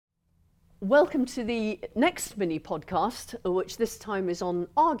Welcome to the next mini podcast, which this time is on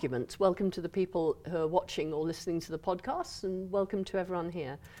argument. Welcome to the people who are watching or listening to the podcast, and welcome to everyone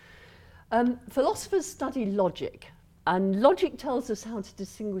here. Philosophers study logic, and logic tells us how to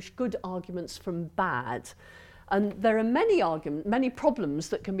distinguish good arguments from bad. And there are many problems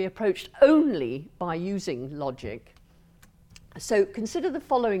that can be approached only by using logic. So consider the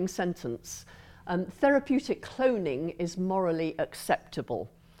following sentence. Therapeutic cloning is morally acceptable.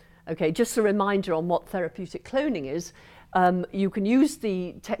 Okay, just a reminder on what therapeutic cloning is. You can use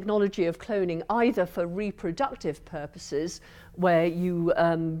the technology of cloning either for reproductive purposes, where you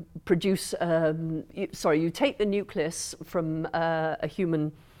you take the nucleus from a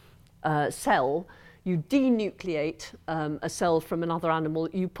human cell, you denucleate a cell from another animal,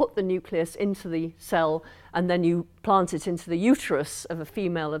 you put the nucleus into the cell, and then you plant it into the uterus of a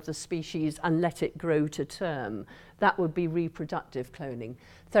female of the species and let it grow to term. That would be reproductive cloning.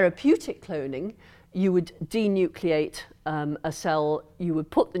 Therapeutic cloning, you would denucleate a cell, you would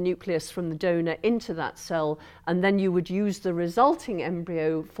put the nucleus from the donor into that cell, and then you would use the resulting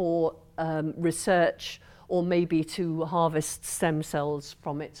embryo for research, or maybe to harvest stem cells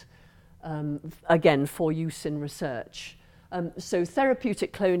from it, again for use in research. So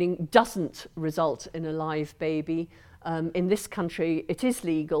therapeutic cloning doesn't result in a live baby. In this country it is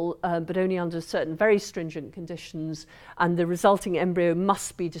legal, but only under certain very stringent conditions, and the resulting embryo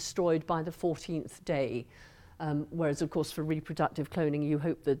must be destroyed by the 14th day, whereas of course for reproductive cloning you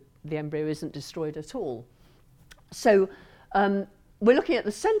hope that the embryo isn't destroyed at all. So we're looking at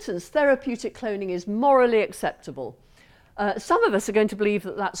the sentence, therapeutic cloning is morally acceptable. Some of us are going to believe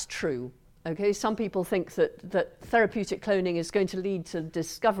that that's true. Okay, some people think that therapeutic cloning is going to lead to the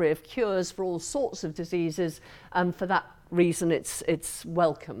discovery of cures for all sorts of diseases, and for that reason it's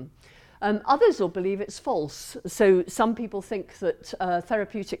welcome. Others will believe it's false. So some people think that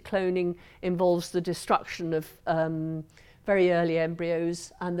therapeutic cloning involves the destruction of very early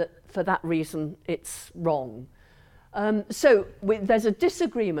embryos, and that for that reason it's wrong. There's a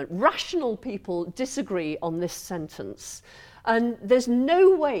disagreement. Rational people disagree on this sentence. And there's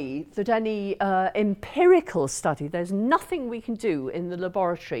no way that any empirical study, there's nothing we can do in the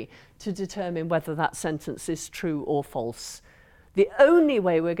laboratory to determine whether that sentence is true or false. The only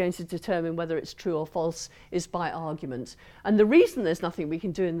way we're going to determine whether it's true or false is by argument. And the reason there's nothing we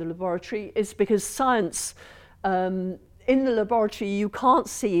can do in the laboratory is because science, in the laboratory you can't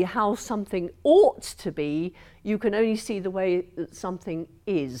see how something ought to be, you can only see the way that something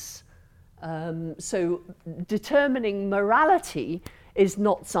is. So determining morality is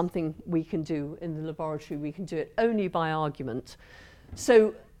not something we can do in the laboratory. We can do it only by argument.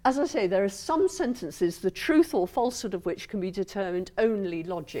 So, as I say, there are some sentences, the truth or falsehood of which can be determined only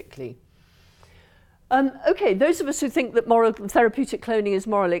logically. Okay, those of us who think that therapeutic cloning is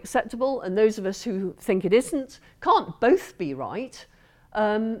morally acceptable, and those of us who think it isn't, can't both be right.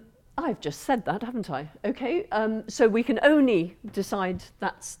 I've just said that, haven't I? Okay, so we can only decide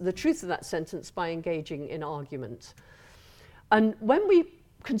that's the truth of that sentence by engaging in argument. And when we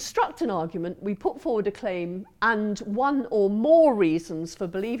construct an argument, we put forward a claim and one or more reasons for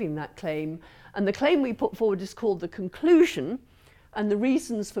believing that claim. And the claim we put forward is called the conclusion, and the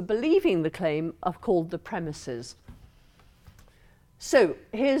reasons for believing the claim are called the premises. So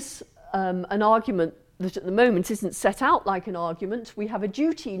here's an argument that at the moment isn't set out like an argument. We have a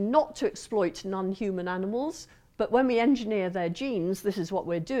duty not to exploit non-human animals, but when we engineer their genes, this is what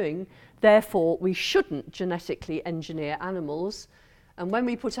we're doing. Therefore, we shouldn't genetically engineer animals. And when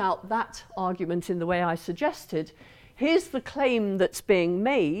we put out that argument in the way I suggested, here's the claim that's being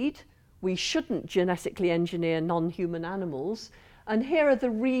made. We shouldn't genetically engineer non-human animals. And here are the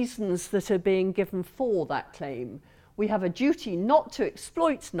reasons that are being given for that claim. We have a duty not to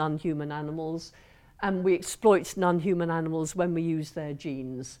exploit non-human animals, and we exploit non-human animals when we use their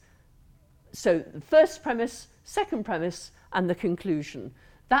genes. So the first premise, second premise, and the conclusion.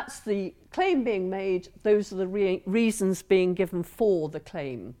 That's the claim being made. Those are the reasons being given for the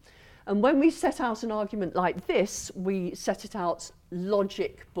claim. And when we set out an argument like this, we set it out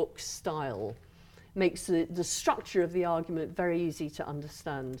logic book style. Makes the structure of the argument very easy to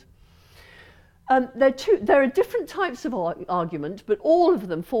understand. There are different types of argument, but all of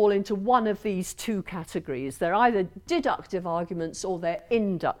them fall into one of these two categories. They're either deductive arguments or they're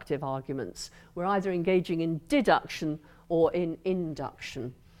inductive arguments. We're either engaging in deduction or in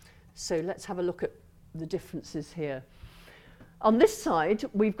induction. So let's have a look at the differences here. On this side,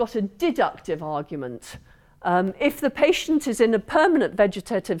 we've got a deductive argument. If the patient is in a permanent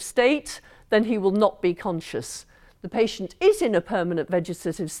vegetative state, then he will not be conscious. The patient is in a permanent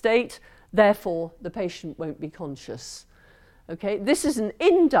vegetative state, therefore the patient won't be conscious. Okay, this is an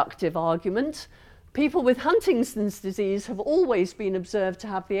inductive argument. People with Huntington's disease have always been observed to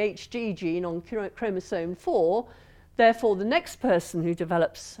have the HD gene on chromosome 4. Therefore, the next person who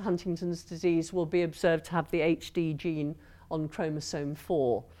develops Huntington's disease will be observed to have the HD gene on chromosome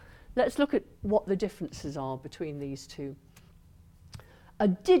 4. Let's look at what the differences are between these two. A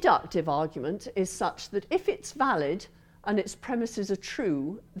deductive argument is such that if it's valid and its premises are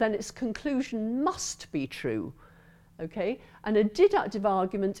true, then its conclusion must be true. Okay? And a deductive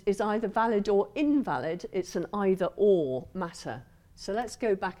argument is either valid or invalid. It's an either-or matter. So let's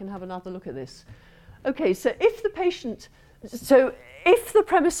go back and have another look at this. Okay, so if the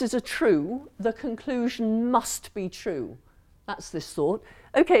premises are true, the conclusion must be true. That's this thought.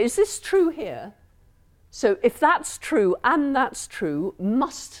 Okay, is this true here? So if that's true and that's true,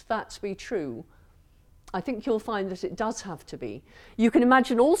 must that be true? I think you'll find that it does have to be. You can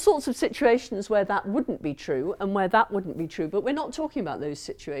imagine all sorts of situations where that wouldn't be true and where that wouldn't be true, but we're not talking about those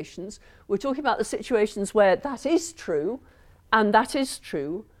situations. We're talking about the situations where that is true and that is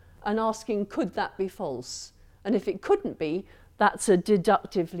true, and asking, could that be false? And if it couldn't be, that's a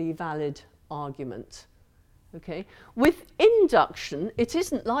deductively valid argument. Okay? With induction, it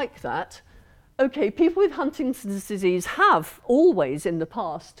isn't like that. Okay, people with Huntington's disease have always in the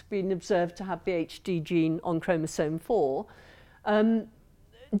past been observed to have the HD gene on chromosome 4.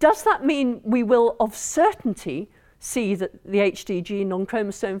 Does that mean we will of certainty see that the HD gene on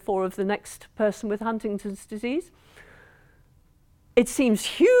chromosome 4 of the next person with Huntington's disease? It seems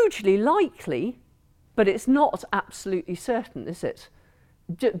hugely likely, but it's not absolutely certain, is it?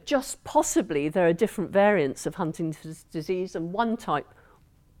 Just possibly there are different variants of Huntington's disease, and one type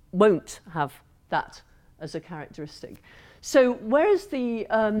won't have that as a characteristic. So whereas the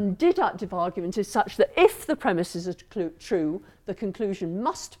deductive argument is such that if the premises are true, the conclusion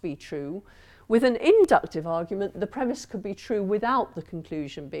must be true, with an inductive argument, the premise could be true without the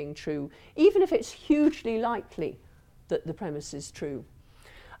conclusion being true, even if it's hugely likely that the premise is true.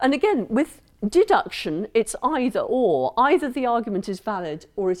 And again, with deduction, it's either or. Either the argument is valid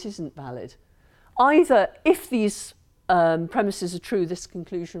or it isn't valid. Either if these premises are true, this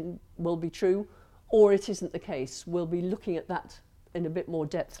conclusion will be true, or it isn't the case. We'll be looking at that in a bit more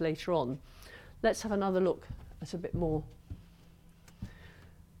depth later on. Let's have another look at a bit more.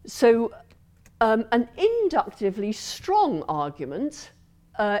 So an inductively strong argument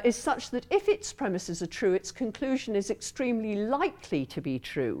is such that if its premises are true, its conclusion is extremely likely to be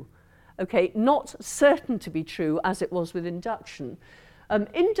true. Okay, not certain to be true as it was with induction.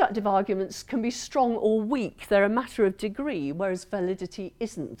 Inductive arguments can be strong or weak. They're a matter of degree, whereas validity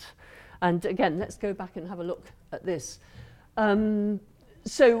isn't. And again, let's go back and have a look at this.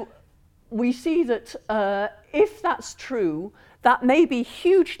 So we see that if that's true, that may be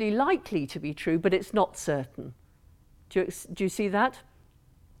hugely likely to be true, but it's not certain. Do you see that?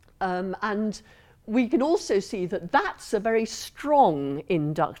 And we can also see that that's a very strong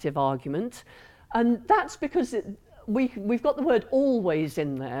inductive argument, and that's because we've got the word always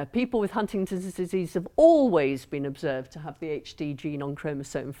in there. People with Huntington's disease have always been observed to have the HD gene on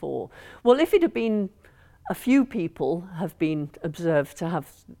chromosome 4. Well, if it had been a few people have been observed to have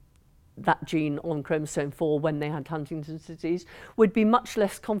that gene on chromosome 4 when they had Huntington's disease, we'd be much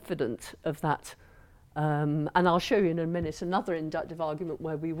less confident of that. And I'll show you in a minute another inductive argument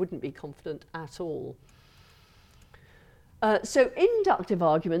where we wouldn't be confident at all. So inductive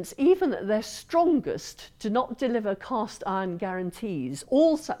arguments, even at their strongest, do not deliver cast iron guarantees.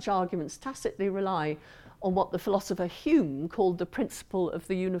 All such arguments tacitly rely on what the philosopher Hume called the principle of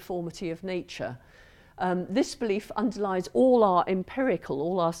the uniformity of nature. This belief underlies all our empirical,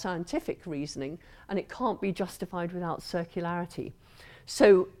 all our scientific reasoning, and it can't be justified without circularity.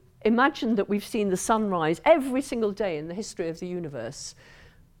 So imagine that we've seen the sun rise every single day in the history of the universe.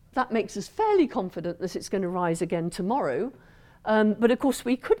 That makes us fairly confident that it's going to rise again tomorrow. But of course,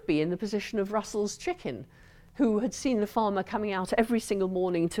 we could be in the position of Russell's chicken, who had seen the farmer coming out every single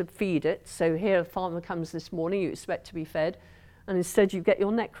morning to feed it. So here a farmer comes this morning, you expect to be fed, and instead you get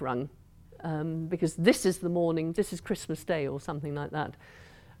your neck wrung, because this is the morning, this is Christmas Day or something like that.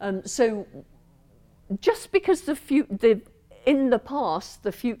 So just because in the past,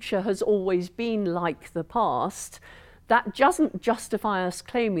 the future has always been like the past, that doesn't justify us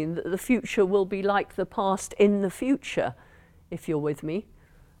claiming that the future will be like the past in the future, if you're with me.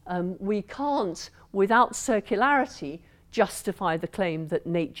 We can't, without circularity, justify the claim that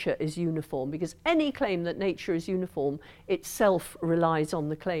nature is uniform, because any claim that nature is uniform itself relies on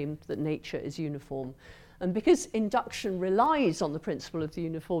the claim that nature is uniform. And because induction relies on the principle of the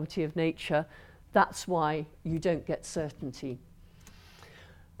uniformity of nature, that's why you don't get certainty.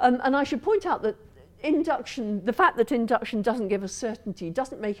 And I should point out that induction, the fact that induction doesn't give us certainty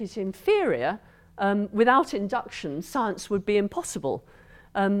doesn't make it inferior. Without induction, science would be impossible.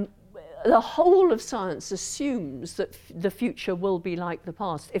 The whole of science assumes that the future will be like the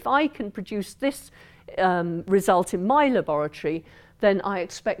past. If I can produce this result in my laboratory, then I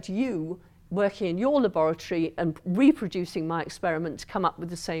expect you, working in your laboratory and reproducing my experiment, to come up with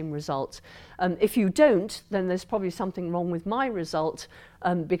the same result. If you don't, then there's probably something wrong with my result,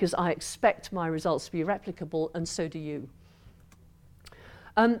 because I expect my results to be replicable, and so do you.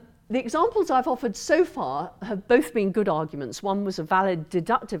 The examples I've offered so far have both been good arguments. One was a valid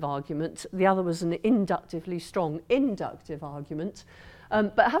deductive argument, the other was an inductively strong inductive argument.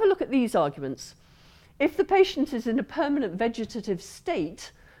 But have a look at these arguments. If the patient is in a permanent vegetative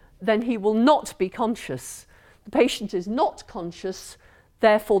state, then he will not be conscious. The patient is not conscious,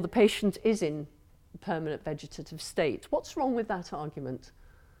 therefore the patient is in a permanent vegetative state. What's wrong with that argument?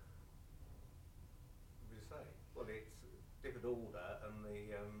 Well, it's different order, and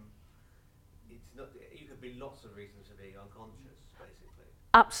it's not. You could be lots of reasons for being unconscious, basically.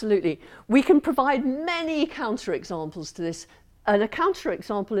 Absolutely. We can provide many counterexamples to this. And a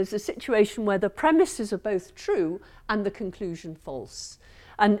counterexample is a situation where the premises are both true and the conclusion false.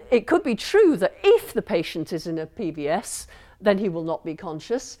 And it could be true that if the patient is in a PVS, then he will not be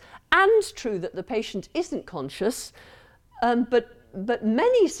conscious, and true that the patient isn't conscious, but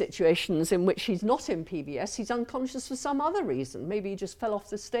many situations in which he's not in PVS, he's unconscious for some other reason. Maybe he just fell off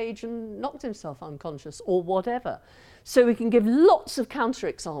the stage and knocked himself unconscious, or whatever. So we can give lots of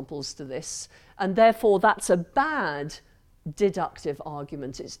counterexamples to this, and therefore that's a bad deductive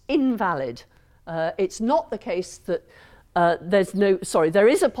argument. It's invalid. It's not the case that there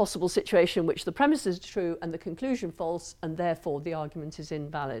is a possible situation in which the premise is true and the conclusion false, and therefore the argument is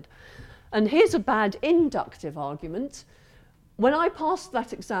invalid. And here's a bad inductive argument. When I passed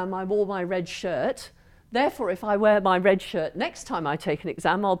that exam, I wore my red shirt. Therefore, if I wear my red shirt next time I take an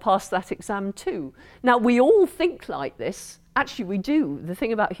exam, I'll pass that exam too. Now, we all think like this. Actually, we do. The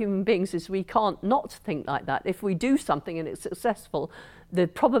thing about human beings is we can't not think like that. If we do something and it's successful, the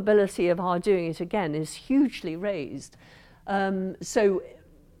probability of our doing it again is hugely raised. So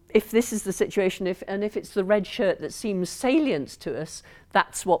if this is the situation, if it's the red shirt that seems salient to us,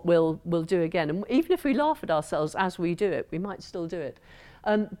 that's what we'll do again. And even if we laugh at ourselves as we do it, we might still do it.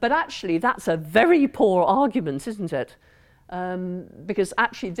 But actually, that's a very poor argument, isn't it? Because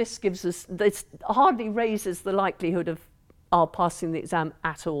actually this hardly raises the likelihood of our passing the exam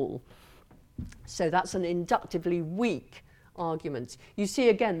at all. So that's an inductively weak argument. You see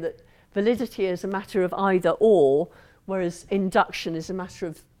again that validity is a matter of either or, whereas induction is a matter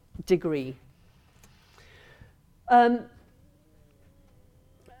of degree. I've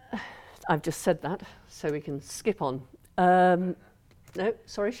just said that, so we can skip on. No,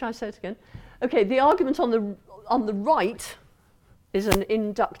 sorry, shall I say it again? Okay, the argument on the right is an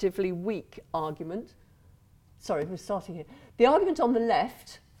inductively weak argument. Sorry, we're starting here. The argument on the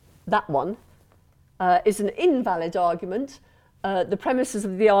left, that one, is an invalid argument. The premises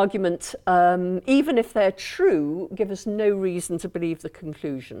of the argument, even if they're true, give us no reason to believe the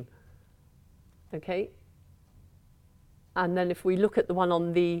conclusion. Okay? And then if we look at the one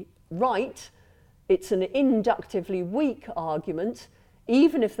on the right, it's an inductively weak argument.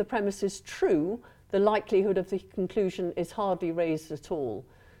 Even if the premise is true, the likelihood of the conclusion is hardly raised at all.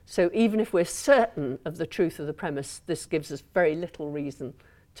 So even if we're certain of the truth of the premise, this gives us very little reason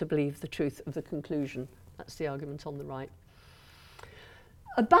to believe the truth of the conclusion. That's the argument on the right.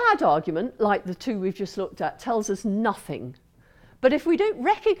 A bad argument, like the two we've just looked at, tells us nothing. But if we don't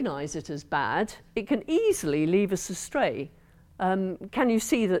recognise it as bad, it can easily lead us astray. Can you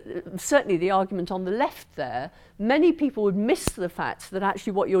see that certainly the argument on the left there, many people would miss the fact that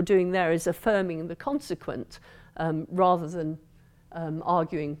actually what you're doing there is affirming the consequent rather than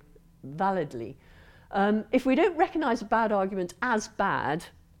arguing validly. If we don't recognise a bad argument as bad,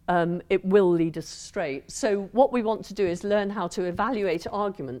 it will lead us astray. So what we want to do is learn how to evaluate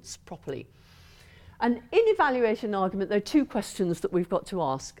arguments properly. And in evaluating an argument, there are two questions that we've got to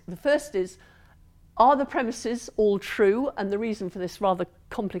ask. The first is, are the premises all true? And the reason for this rather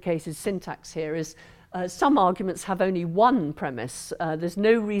complicated syntax here is some arguments have only one premise. There's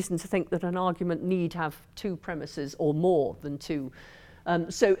no reason to think that an argument need have two premises or more than two.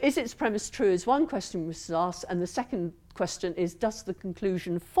 So is its premise true is one question we should ask, and the second question is, does the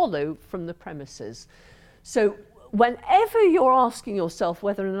conclusion follow from the premises? So whenever you're asking yourself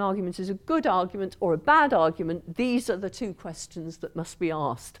whether an argument is a good argument or a bad argument, these are the two questions that must be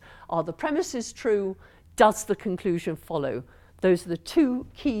asked. Are the premises true? Does the conclusion follow? Those are the two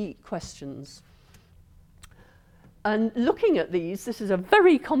key questions. And looking at these, this is a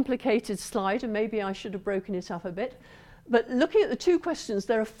very complicated slide, and maybe I should have broken it up a bit. But looking at the two questions,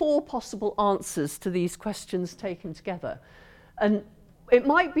 there are 4 possible answers to these questions taken together. And it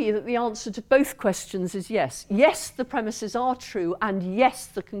might be that the answer to both questions is yes. Yes, the premises are true, and yes,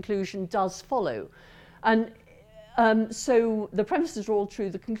 the conclusion does follow. And so the premises are all true,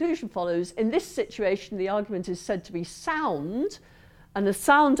 the conclusion follows. In this situation, the argument is said to be sound, and a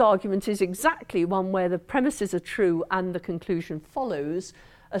sound argument is exactly one where the premises are true and the conclusion follows.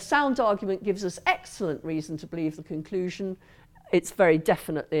 A sound argument gives us excellent reason to believe the conclusion. It's very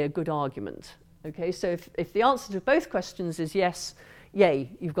definitely a good argument. Okay, so if the answer to both questions is yes, yay,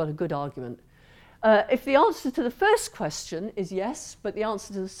 you've got a good argument. If the answer to the first question is yes, but the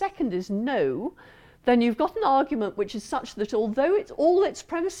answer to the second is no, then you've got an argument which is such that although all its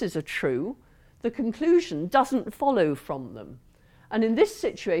premises are true, the conclusion doesn't follow from them. And in this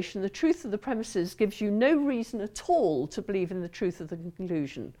situation, the truth of the premises gives you no reason at all to believe in the truth of the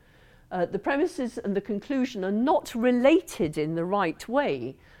conclusion. The premises and the conclusion are not related in the right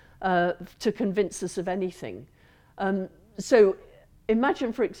way to convince us of anything. So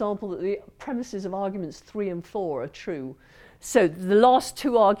imagine, for example, that the premises of arguments 3 and 4 are true. So the last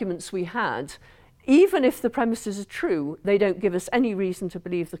 2 arguments we had, even if the premises are true, they don't give us any reason to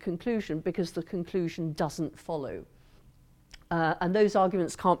believe the conclusion because the conclusion doesn't follow. And those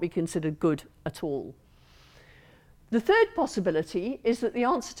arguments can't be considered good at all. The third possibility is that the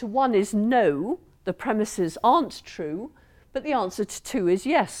answer to 1 is no, the premises aren't true, but the answer to 2 is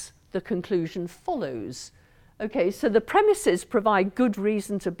yes, the conclusion follows. Okay, so the premises provide good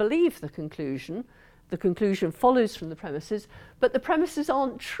reason to believe the conclusion follows from the premises, but the premises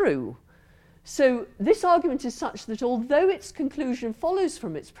aren't true. So this argument is such that although its conclusion follows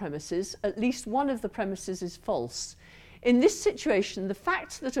from its premises, at least one of the premises is false. In this situation, the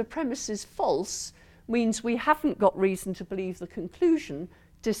fact that a premise is false means we haven't got reason to believe the conclusion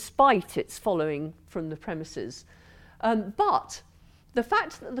despite its following from the premises. But the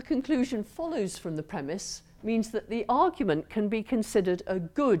fact that the conclusion follows from the premise means that the argument can be considered a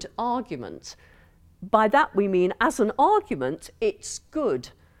good argument. By that we mean as an argument, it's good.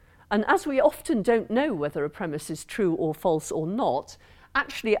 And as we often don't know whether a premise is true or false or not,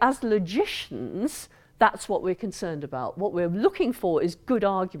 actually as logicians, that's what we're concerned about. What we're looking for is good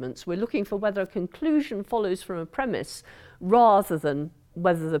arguments. We're looking for whether a conclusion follows from a premise rather than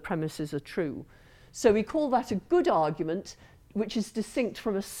whether the premises are true. So we call that a good argument, which is distinct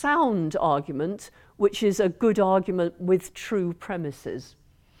from a sound argument, which is a good argument with true premises.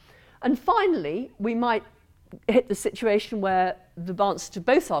 And finally, we might hit the situation where the answer to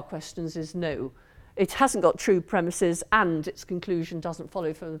both our questions is no. It hasn't got true premises and its conclusion doesn't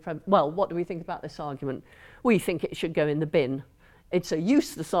follow from the premise. Well, what do we think about this argument? We think it should go in the bin. It's a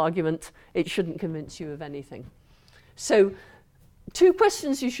useless argument. It shouldn't convince you of anything. So 2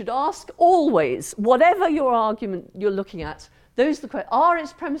 questions you should ask always, whatever your argument you're looking at. Are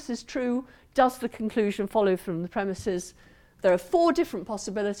its premises true? Does the conclusion follow from the premises? There are 4 different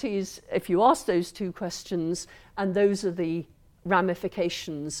possibilities if you ask those 2 questions, and those are the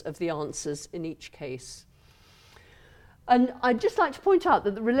ramifications of the answers in each case. And I'd just like to point out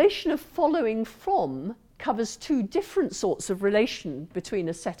that the relation of following from covers 2 different sorts of relation between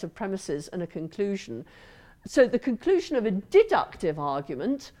a set of premises and a conclusion. So the conclusion of a deductive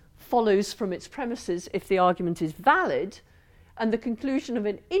argument follows from its premises if the argument is valid, and the conclusion of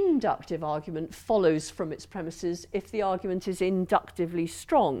an inductive argument follows from its premises if the argument is inductively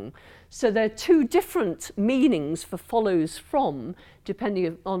strong. So there are 2 different meanings for follows from,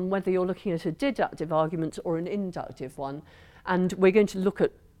 depending on whether you're looking at a deductive argument or an inductive one. And we're going to look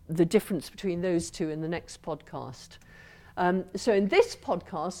at the difference between those 2 in the next podcast. So in this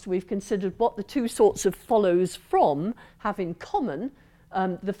podcast, we've considered what the 2 sorts of follows from have in common.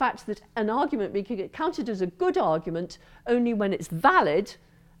 The fact that an argument may get counted as a good argument only when it's valid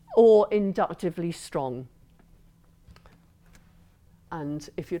or inductively strong. And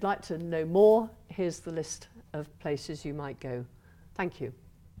if you'd like to know more, here's the list of places you might go. Thank you.